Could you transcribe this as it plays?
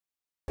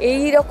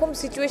এই রকম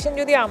সিচুয়েশন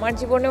যদি আমার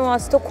জীবনেও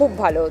আসতো খুব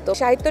ভালো হতো।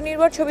 সাহিত্য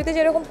নির্ভর ছবিতে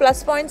যেরকম প্লাস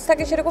পয়েন্টস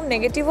থাকে সেরকম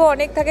নেগেটিভও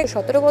অনেক থাকে।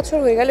 17 বছর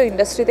হয়ে গেল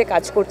ইন্ডাস্ট্রিতে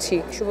কাজ করছি।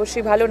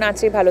 শুভশ্রী ভালো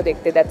নাচে, ভালো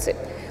দেখতে যাচ্ছে,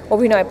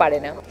 অভিনয় পারে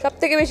না। সব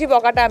থেকে বেশি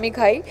বকাটা আমি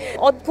খাই।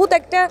 অদ্ভুত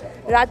একটা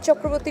রাজ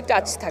চক্রবর্তী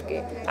টাচ থাকে।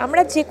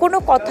 আমরা যে কোনো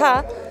কথা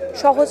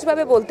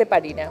সহজভাবে বলতে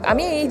পারি না।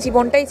 আমি এই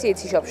জীবনটাই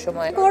চেয়েছি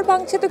সবসময়। ঘর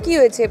ভাঙছে তো কি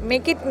হয়েছে,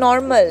 মেক ইট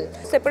নর্মাল।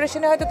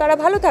 সেপারেশনে হয়তো তারা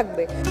ভালো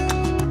থাকবে।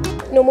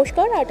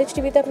 নমস্কার, আর্টেজ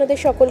টিভিতে আপনাদের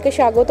সকলকে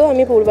স্বাগত।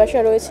 আমি পূর্বাশা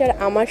রয়েছে, আর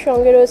আমার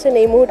সঙ্গে রয়েছেন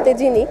এই মুহূর্তে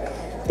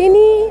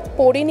তিনি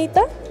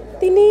পরিণীতা,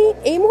 তিনি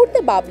এই মুহূর্তে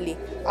বাবলি,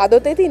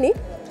 আদতে তিনি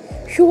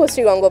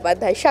শুভশ্রী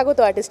গঙ্গোপাধ্যায়। স্বাগত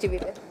আর্টেজ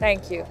টিভিতে।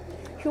 Thank you.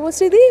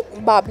 শুভশ্রীদি,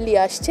 বাবলি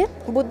আসছে,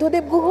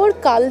 বুদ্ধদেব গুহর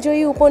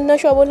কালজয়ী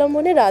উপন্যাস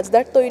অবলম্বনে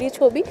রাজদার তৈরি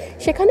ছবি,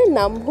 সেখানে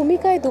নাম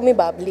ভূমিকায় তুমি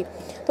বাবলি।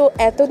 তো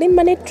এতদিন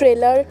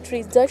ট্রেলার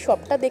ট্রিজার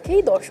সবটা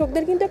দেখেই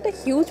দর্শকদের কিন্তু একটা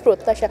হিউজ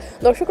প্রত্যাশা।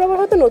 দর্শকরা আবার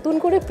হয়তো নতুন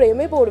করে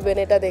প্রেমে পড়বেন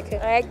এটা দেখে।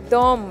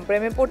 একদম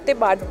প্রেমে পড়তে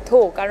বাধ্য,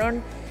 কারণ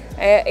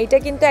এটা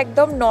কিন্তু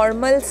একদম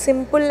নর্মাল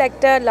সিম্পল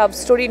একটা লাভ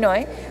স্টোরি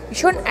নয়,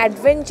 ভীষণ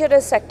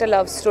অ্যাডভেঞ্চারাস একটা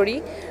লাভ স্টোরি,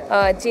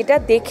 যেটা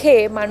দেখে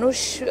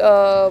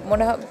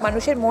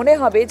মানুষের মনে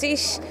হবে যে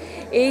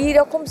এই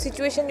রকম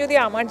সিচুয়েশন যদি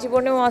আমার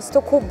জীবনেও আসতো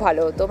খুব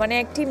ভালো হতো।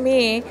 একটি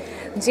মেয়ে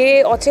যে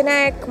অচেনা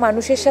এক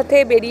মানুষের সাথে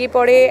বেরিয়ে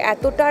পড়ে,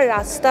 এতটা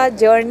রাস্তা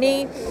জার্নি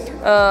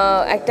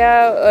একটা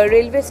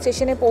রেলওয়ে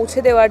স্টেশনে পৌঁছে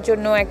দেওয়ার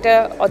জন্য, একটা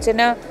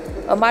অচেনা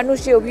মানুষ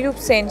যে অভিরূপ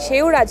সেন,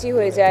 সেও রাজি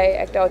হয়ে যায়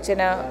একটা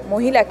অচেনা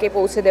মহিলাকে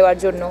পৌঁছে দেওয়ার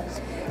জন্য।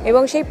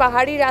 এবং সেই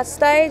পাহাড়ি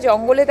রাস্তায়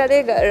জঙ্গলে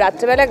তাদের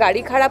রাত্রেবেলা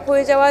গাড়ি খারাপ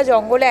হয়ে যাওয়া,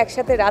 জঙ্গলে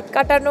একসাথে রাত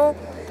কাটানো,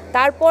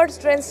 তারপর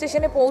ট্রেন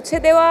স্টেশনে পৌঁছে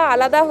দেওয়া,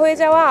 আলাদা হয়ে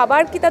যাওয়া,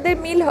 আবার কি তাদের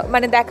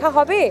দেখা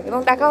হবে, এবং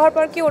দেখা হওয়ার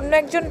পর কি অন্য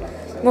একজন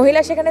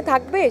মহিলা সেখানে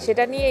থাকবে,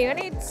 সেটা নিয়ে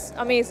ইটস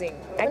অ্যামেজিং।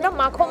 একদম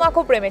মাখো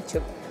মাখো প্রেমের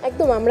ছবি।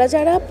 একদম, আমরা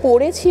যারা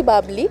পড়েছি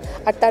বাবলি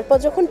আর তারপর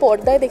যখন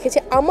পর্দায় দেখেছি,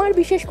 আমার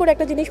বিশেষ করে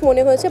একটা জিনিস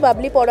মনে হয়েছে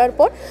বাবলি পড়ার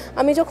পর,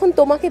 আমি যখন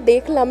তোমাকে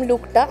দেখলাম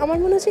লুকটা, আমার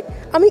মনে হচ্ছে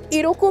আমি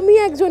এরকমই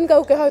একজন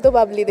কাউকে হয়তো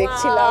বাবলি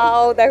দেখছিলাম।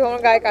 দেখো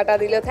আমার গায়ে কাটা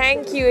দিল,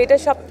 থ্যাংক ইউ। এটা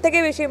সব থেকে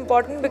বেশি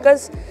ইম্পর্টেন্ট, বিকজ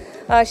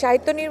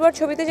সাহিত্য নির্ভর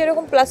ছবিতে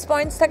যেরকম প্লাস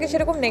পয়েন্টস থাকে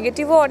সেরকম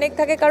নেগেটিভও অনেক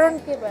থাকে, কারণ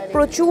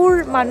প্রচুর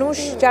মানুষ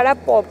যারা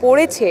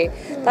পড়েছে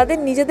তাদের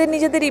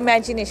নিজেদের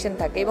ইম্যাজিনেশন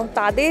থাকে, এবং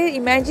তাদের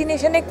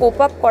ইম্যাজিনেশনে কোপ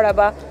আপ করা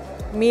বা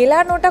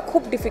মেলানোটা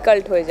খুব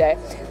ডিফিকাল্ট হয়ে যায়।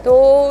 তো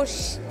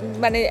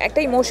একটা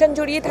ইমোশন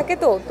জড়িয়ে থাকে।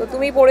 তো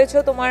তুমি পড়েছো,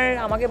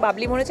 আমাকে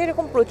বাবলি মনে হচ্ছে,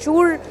 এরকম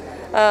প্রচুর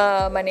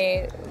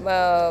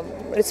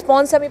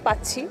রেসপন্স আমি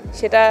পাচ্ছি।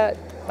 সেটা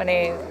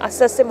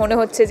আস্তে আস্তে মনে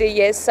হচ্ছে যে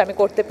ইয়েস, আমি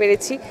করতে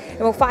পেরেছি,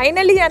 এবং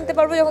ফাইনালি জানতে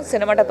পারবো যখন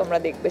সিনেমাটা তোমরা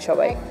দেখবে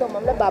সবাই। একদম,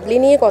 আমরা বাবলি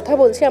নিয়ে কথা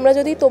বলছি। আমরা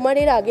যদি তোমার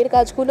এর আগের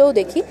কাজগুলোও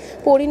দেখি,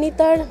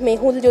 পরিণীতার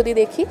মেহুল যদি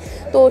দেখি,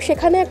 তো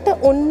সেখানে একটা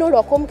অন্য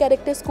রকম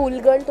ক্যারেক্টার, স্কুল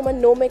গার্ল, তোমার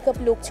নো মেকআপ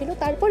লুক ছিল।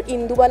 তারপর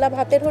ইন্দুবালা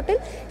ভাতের হোটেল,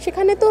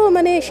 সেখানে তো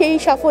সেই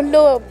সাফল্য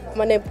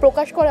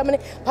প্রকাশ করা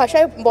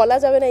ভাষায় বলা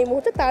যাবে না এই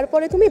মুহূর্তে।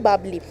 তারপরে তুমি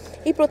বাবলি,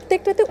 এই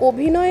প্রত্যেকটাতে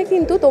অভিনয়ে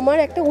কিন্তু তোমার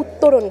একটা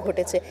উত্তরণ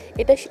ঘটেছে।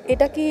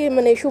 এটা কি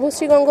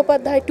শুভশ্রী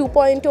গঙ্গোপাধ্যায়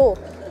 2.0,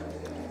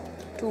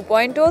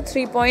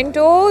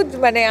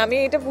 3.0, আমি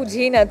এটা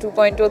বুঝি না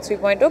 2.0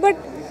 3.0, বাট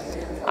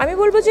আমি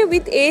বলবো যে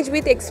with age,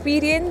 with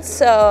experience,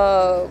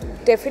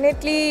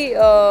 definitely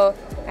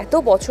এত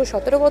বছর,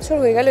 17 বছর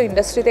হয়ে গেল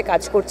ইন্ডাস্ট্রিতে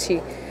কাজ করছি,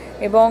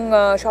 এবং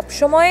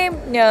সবসময়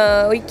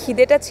ওই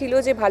খিদেটা ছিল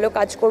যে ভালো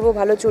কাজ করব,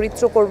 ভালো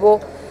চরিত্র করব।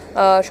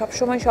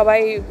 সবসময়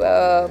সবাই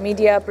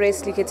মিডিয়া, প্রেস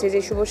লিখেছে যে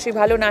শুভশ্রী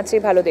ভালো নাচে,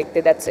 ভালো দেখতে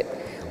যাচ্ছে,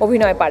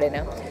 অভিনয় পারে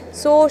না।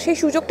 সো সেই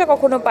সুযোগটা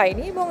কখনো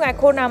পাইনি, এবং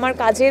এখন আমার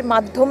কাজের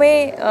মাধ্যমে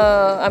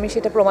আমি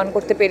সেটা প্রমাণ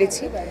করতে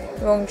পেরেছি,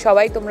 এবং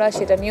সবাই তোমরা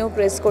সেটা নিয়েও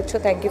প্রেস করছো।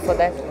 Thank you for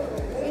that.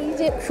 এই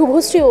যে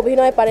শুভশ্রী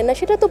অভিনয় পারে না,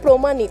 সেটা তো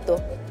প্রমাণিত,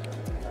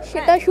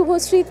 সেটা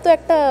শুভশ্রীর তো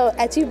একটা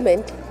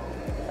অ্যাচিভমেন্ট।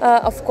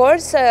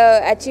 Of course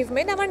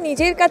achievement. আমার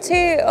নিজের কাছে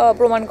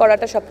প্রমাণ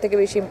করাটা সব থেকে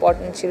বেশি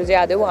ইম্পর্টেন্ট ছিল, যে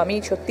আদৌ আমি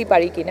সত্যি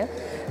পারি কিনা,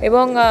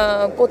 এবং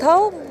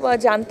কোথাও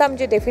জানতাম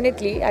যে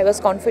ডেফিনেটলি আই ওয়াজ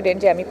কনফিডেন্ট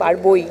যে আমি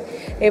পারবই।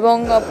 এবং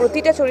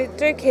প্রতিটা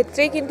চরিত্রের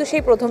ক্ষেত্রেই কিন্তু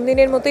সেই প্রথম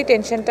দিনের মতোই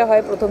টেনশনটা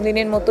হয়, প্রথম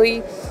দিনের মতোই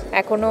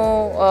এখনও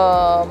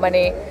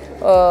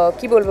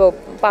কি বলবো,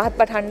 হাত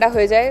পা ঠান্ডা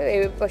হয়ে যায়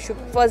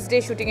ফার্স্ট ডে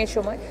শুটিংয়ের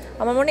সময়।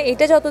 আমার মনে হয়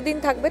এটা যতদিন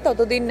থাকবে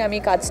ততদিন আমি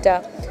কাজটা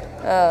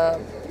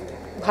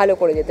ভালো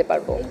করে যেতে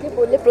পারবো। এই যে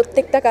বললে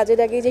প্রত্যেকটা কাজের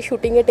আগে যে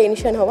শুটিংয়ে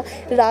টেনশন হওয়া,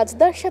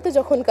 রাজদার সাথে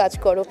যখন কাজ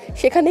করো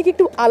সেখানে কি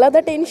একটু আলাদা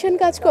টেনশন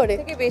কাজ করে?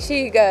 থেকে বেশি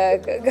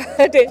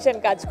টেনশন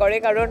কাজ করে,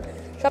 কারণ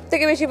সব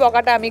থেকে বেশি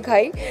বকাটা আমি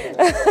খাই।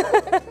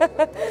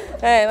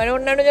 হ্যাঁ,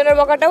 অন্যান্য জনের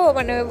বকাটাও,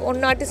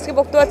 অন্য আর্টিস্টকে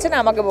বকতে পারছে না,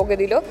 আমাকে বকে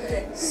দিল।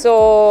 So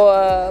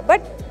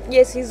but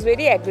yes, he is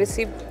very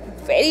aggressive,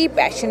 very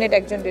passionate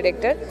একজন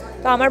ডিরেক্টর।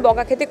 তো আমার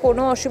বকা খেতে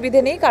কোনো অসুবিধে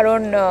নেই,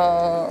 কারণ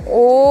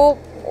ও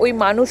ওই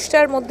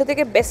মানুষটার মধ্যে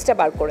থেকে বেস্টটা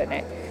বার করে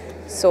নেয়।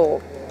 So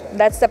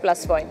that's the plus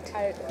point.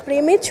 আর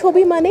প্রেমের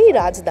ছবি মানেই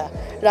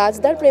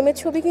রাজদার প্রেমের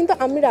ছবি। কিন্তু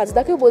আমি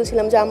রাজদাকেও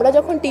বলছিলাম যে আমরা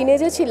যখন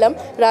টিনেজে ছিলাম,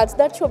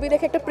 রাজদার ছবি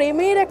দেখে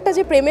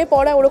যে প্রেমে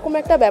পড়া, ওরকম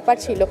একটা ব্যাপার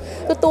ছিল।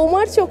 তো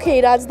তোমার চোখে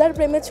রাজদার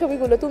প্রেমের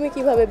ছবিগুলো তুমি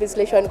কিভাবে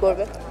বিশ্লেষণ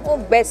করবে? ও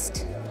best,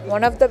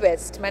 one of the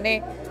best.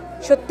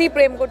 সত্যি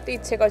প্রেম করতে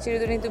ইচ্ছে করে,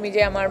 চিরদিনই তুমি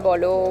যে আমার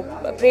বলো,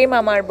 প্রেম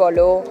আমার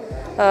বলো,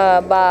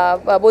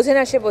 বা বোঝে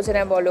না সে বোঝে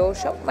না বলো,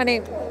 সব মানে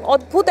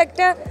অদ্ভুত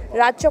একটা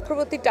রাজ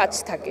চক্রবর্তী টাচ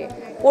থাকে।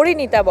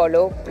 পরিণীতা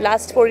বলো,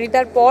 লাস্ট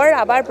পরিণীতার পর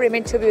আবার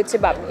প্রেমের ছবি হচ্ছে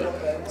বাবলি,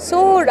 সো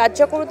রাজ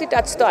চক্রবর্তী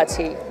টাচ তো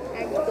আছেই।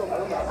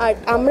 আর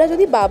আমরা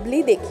যদি বাবলি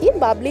দেখি,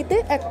 বাবলিতে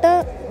একটা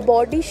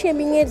বডি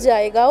শেমিংয়ের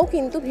জায়গাও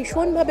কিন্তু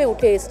ভীষণভাবে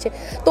উঠে এসছে।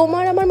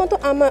 তোমার আমার মতো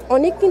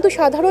অনেক কিন্তু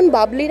সাধারণ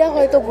বাবলিরা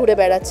হয়তো ঘুরে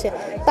বেড়াচ্ছে,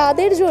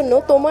 তাদের জন্য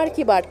তোমার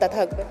কি বার্তা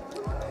থাকবে?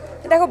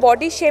 দেখো,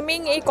 বডি শেমিং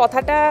এই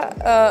কথাটা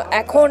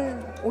এখন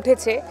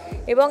উঠেছে,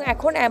 এবং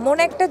এখন এমন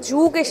একটা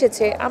যুগ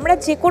এসেছে আমরা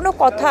যে কোনো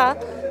কথা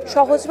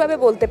সহজভাবে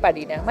বলতে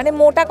পারি না। মানে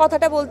মোটা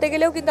কথাটা বলতে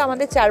গেলেও কিন্তু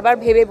আমাদের 4 বার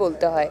ভেবে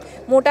বলতে হয়।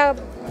 মোটা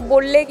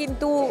বললে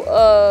কিন্তু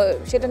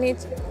সেটা নিয়ে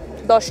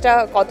 10টা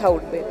কথা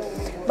উঠবে।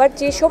 বাট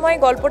যে সময়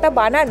গল্পটা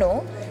বানানো,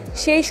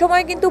 সেই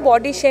সময় কিন্তু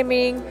বডি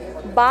শেমিং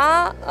বা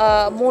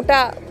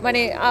মোটা,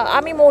 মানে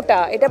আমি মোটা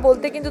এটা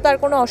বলতে কিন্তু তার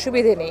কোনো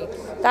অসুবিধে নেই।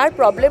 তার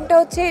প্রবলেমটা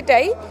হচ্ছে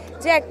এটাই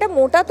যে একটা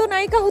মোটা তো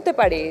নায়িকা হতে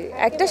পারে,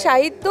 একটা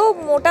সাহিত্য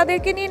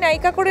মোটাদেরকে নিয়ে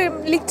নায়িকা করে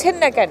লিখছেন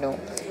না কেন,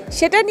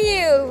 সেটা নিয়ে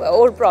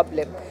ওর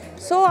প্রবলেম।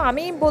 সো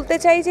আমি বলতে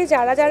চাই যে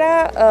যারা যারা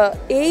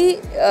এই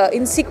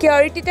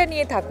ইনসিকিউরিটিটা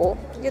নিয়ে থাকো,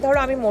 যে ধরো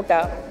আমি মোটা,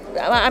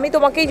 আমি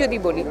তোমাকেই যদি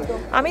বলি,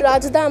 আমি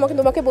রাজদা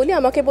তোমাকে বলি,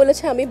 আমাকে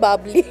বলেছে আমি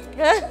বাবলি,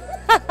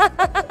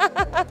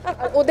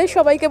 ওদের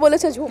সবাইকে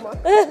বলেছে ঝুমা।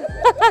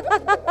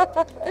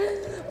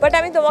 বাট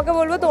আমি তোমাকে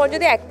বলবো, তোমার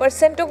যদি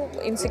 1%ও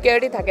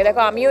ইনসিকিউরিটি থাকে,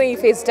 দেখো আমিও এই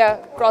ফেজটা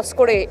ক্রস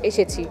করে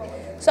এসেছি,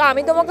 সো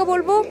আমি তোমাকে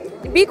বলবো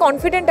বি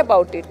কনফিডেন্ট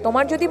অ্যাবাউট ইট।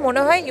 তোমার যদি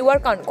মনে হয় ইউ আর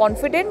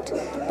কনফিডেন্ট,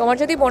 তোমার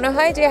যদি মনে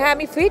হয় যে হ্যাঁ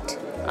আমি ফিট,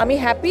 আমি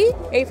হ্যাপি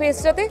এই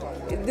ফেজটাতে,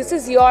 this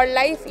is your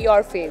life,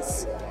 your phase.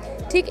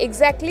 ঠিক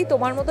এক্স্যাক্টলি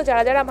তোমার মতো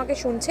যারা যারা আমাকে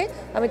শুনছে,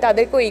 আমি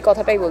তাদেরকেও এই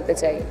কথাটাই বলতে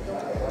চাই।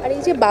 আর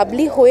এই যে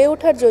বাবলি হয়ে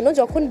ওঠার জন্য,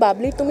 যখন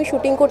বাবলির তুমি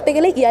শুটিং করতে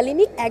গেলে,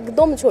 ইয়ালিনী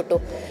একদম ছোট,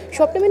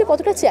 সবটা মানে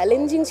কতটা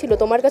চ্যালেঞ্জিং ছিল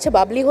তোমার কাছে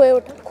বাবলি হয়ে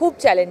ওঠা? খুব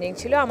চ্যালেঞ্জিং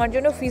ছিল আমার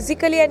জন্য,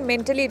 physically and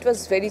mentally it was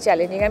very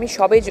challenging. আমি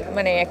সবে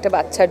মানে একটা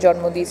বাচ্চার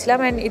জন্ম দিয়েছিলাম,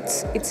 অ্যান্ড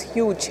ইটস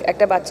হিউজ।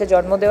 একটা বাচ্চা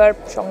জন্ম দেওয়ার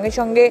সঙ্গে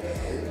সঙ্গে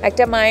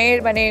একটা মায়ের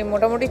মানে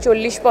মোটামুটি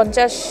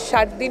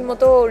 40-50-60 দিন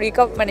মতো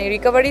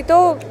রিকভারি তো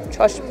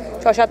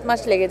 6-7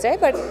 মাস লেগে যায়,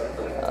 বাট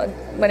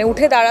মানে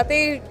উঠে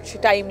দাঁড়াতেই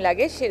টাইম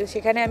লাগে।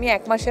 সেখানে আমি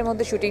 1 মাসের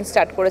মধ্যে শুটিং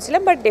স্টার্ট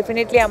করেছিলাম, বাট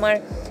ডেফিনেটলি আমার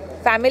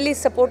ফ্যামিলির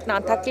সাপোর্ট না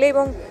থাকলে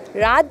এবং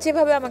রাজ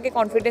যেভাবে আমাকে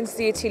কনফিডেন্স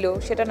দিয়েছিল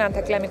সেটা না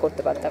থাকলে আমি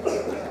করতে পারতাম।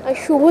 আর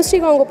শুভশ্রী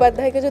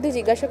গঙ্গোপাধ্যায়কে যদি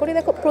জিজ্ঞাসা করি,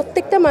 দেখো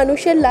প্রত্যেকটা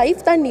মানুষের লাইফ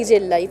তার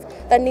নিজের লাইফ,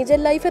 তার নিজের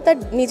লাইফে তার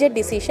নিজের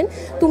ডিসিশন।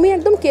 তুমি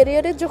একদম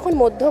কেরিয়ারের যখন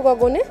মধ্য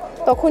গগনে,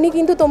 তখনই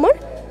কিন্তু তোমার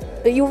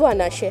ইউভান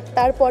আসে,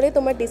 তারপরে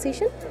তোমার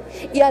ডিসিশন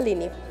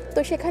ইয়ালিনী।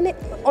 তো সেখানে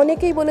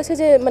অনেকেই বলেছে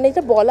যে, মানে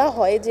এটা বলা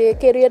হয় যে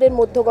কেরিয়ারের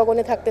মধ্য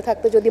গগনে থাকতে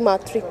থাকতে যদি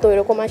মাতৃত্ব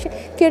এরকম আসে,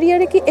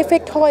 কেরিয়ারে কি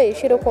এফেক্ট হয়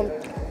সেরকম?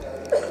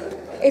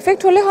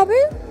 এফেক্ট হলে হবে,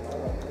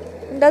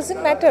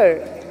 ডাজন্ট ম্যাটার।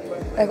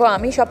 দেখো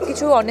আমি সব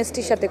কিছু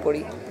অনেস্টির সাথে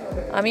করি,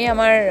 আমি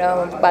আমার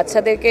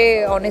বাচ্চাদেরকে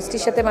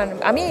অনেস্টির সাথে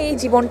আমি এই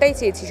জীবনটাই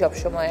চেয়েছি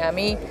সবসময়।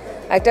 আমি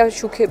একটা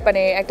সুখে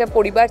মানে একটা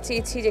পরিবার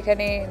চেয়েছি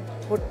যেখানে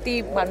ভর্তি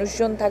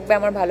মানুষজন থাকবে,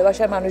 আমার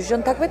ভালোবাসার মানুষজন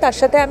থাকবে, তার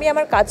সাথে আমি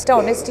আমার কাজটা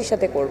অনেস্টির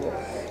সাথে করব।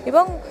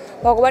 এবং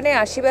ভগবানের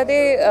আশীর্বাদে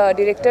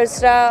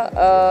ডিরেক্টরসরা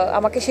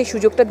আমাকে সেই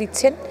সুযোগটা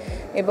দিচ্ছেন,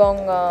 এবং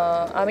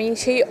আমি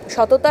সেই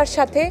সততার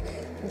সাথে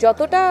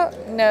যতটা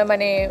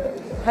মানে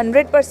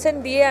 100%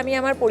 দিয়ে আমি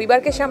আমার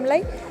পরিবারকে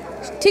সামলাই,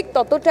 ঠিক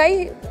ততটাই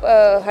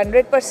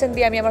 100%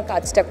 দিয়ে আমি আমার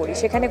কাজটা করি,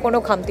 সেখানে কোনো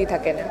খামতি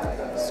থাকে না।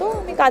 সো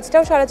আমি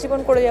কাজটাও সারা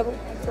জীবন করে যাব।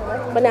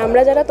 মানে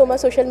আমরা যারা তোমার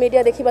সোশ্যাল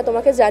মিডিয়া দেখি বা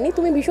তোমাকে জানি,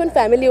 তুমি ভীষণ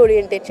ফ্যামিলি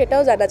ওরিয়েন্টেড,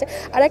 সেটাও জানা যায়।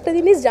 আর একটা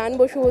জিনিস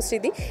জানবো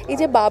শুভশ্রীদি, এই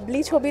যে বাবলি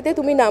ছবিতে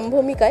তুমি নাম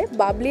ভূমিকায়,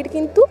 বাবলির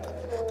কিন্তু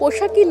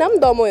পোশাকি নাম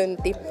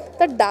দময়ন্তী,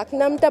 তার ডাক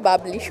নামটা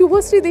বাবলি।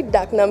 শুভশ্রীদির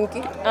ডাক নাম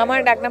কি? আমার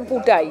ডাক নাম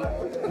পুটাই।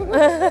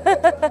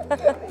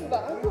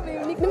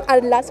 আর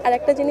লাস্ট আর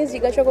একটা জিনিস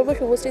জিজ্ঞাসা করবো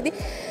শুভশ্রীদি,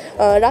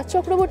 রাজ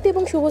চক্রবর্তী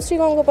এবং শুভশ্রী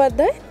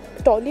গঙ্গোপাধ্যায়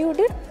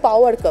টলিউডের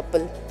পাওয়ার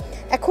কাপল।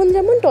 এখন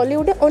যেমন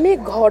টলিউডে অনেক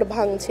ঘর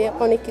ভাঙছে,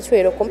 অনেক কিছু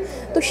এরকম,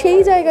 তো সেই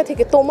জায়গা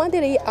থেকে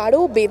তোমাদের এই আরও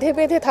বেঁধে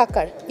বেঁধে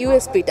থাকার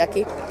ইউএসপিটা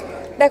কি?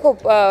 দেখো,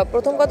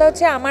 প্রথম কথা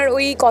হচ্ছে আমার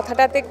ওই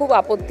কথাটাতে খুব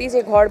আপত্তি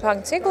যে ঘর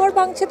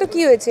ভাঙছে তো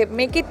কি হয়েছে,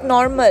 মেক ইট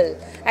নর্মাল।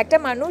 একটা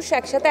মানুষ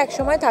একসাথে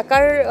একসময়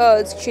থাকার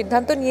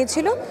সিদ্ধান্ত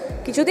নিয়েছিল,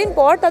 কিছুদিন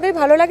পর তাদের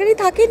ভালো লাগেনি,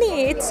 থাকেনি,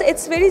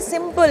 ইটস ভেরি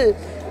সিম্পল।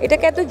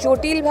 এটাকে এত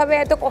জটিলভাবে,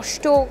 এত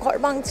কষ্ট, ঘর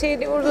ভাঙছে,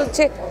 ডিভোর্স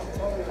হচ্ছে,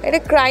 এটা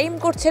ক্রাইম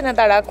করছে না,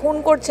 তারা খুন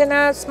করছে না,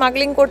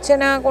 স্মাগলিং করছে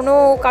না, কোনো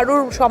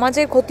কারুর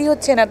সমাজের ক্ষতি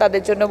হচ্ছে না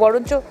তাদের জন্য,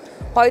 বরঞ্চ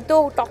হয়তো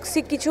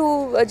টক্সিক কিছু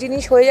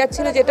জিনিস হয়ে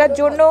যাচ্ছিল যেটার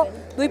জন্য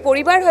দুই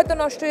পরিবার হয়তো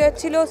নষ্ট হয়ে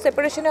যাচ্ছিল,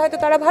 সেপারেশনে হয়তো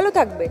তারা ভালো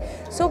থাকবে।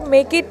 So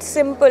make it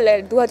simple.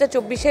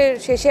 2024-এর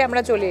শেষে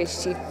আমরা চলে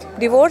এসেছি,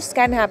 ডিভোর্স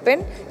ক্যান হ্যাপেন,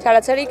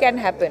 ছাড়াছাড়ি ক্যান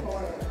হ্যাপেন।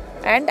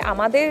 অ্যান্ড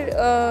আমাদের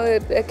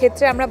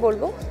ক্ষেত্রে আমরা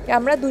বলবো যে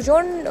আমরা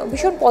দুজন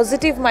ভীষণ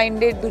পজিটিভ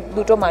মাইন্ডের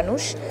দুটো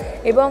মানুষ,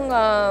 এবং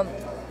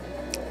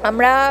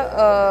আমরা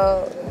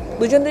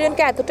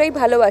দুজনকে এতটাই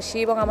ভালোবাসি,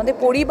 এবং আমাদের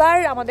পরিবার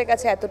আমাদের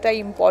কাছে এতটাই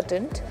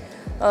ইম্পর্ট্যান্ট।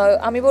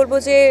 আমি বলবো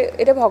যে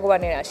এটা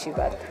ভগবানের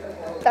আশীর্বাদ।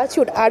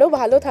 তাছুট আরও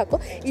ভালো থাকো।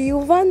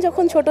 ইউভান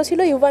যখন ছোট ছিল,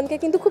 ইউভানকে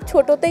কিন্তু খুব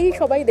ছোটতেই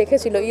সবাই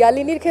দেখেছিল।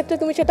 ইয়ালিনীর ক্ষেত্রে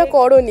তুমি সেটা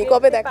করোনি,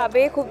 কবে দেখা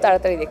পাবে? খুব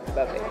তাড়াতাড়ি দেখতে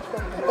পাবে।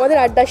 আমাদের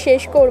আড্ডা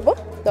শেষ করব,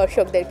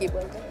 দর্শকদের কি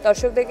বলবো?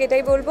 দর্শকদেরকে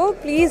এটাই বলবো,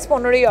 প্লিজ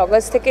 15ই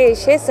অগস্ট থেকে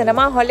এসে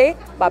সিনেমা হলে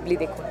বাবলি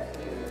দেখুন।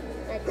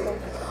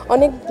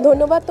 অনেক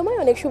ধন্যবাদ তোমায়,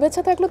 অনেক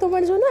শুভেচ্ছা থাকলো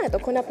তোমার জন্য।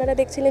 এতক্ষণ আপনারা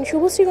দেখছিলেন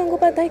শুভশ্রী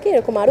গঙ্গোপাধ্যায়কে।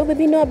 এরকম আরও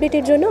বিভিন্ন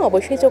আপডেটের জন্য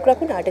অবশ্যই চোখ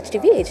রাখুন আর্টেজ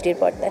টিভি এইচডির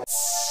পর্দায়।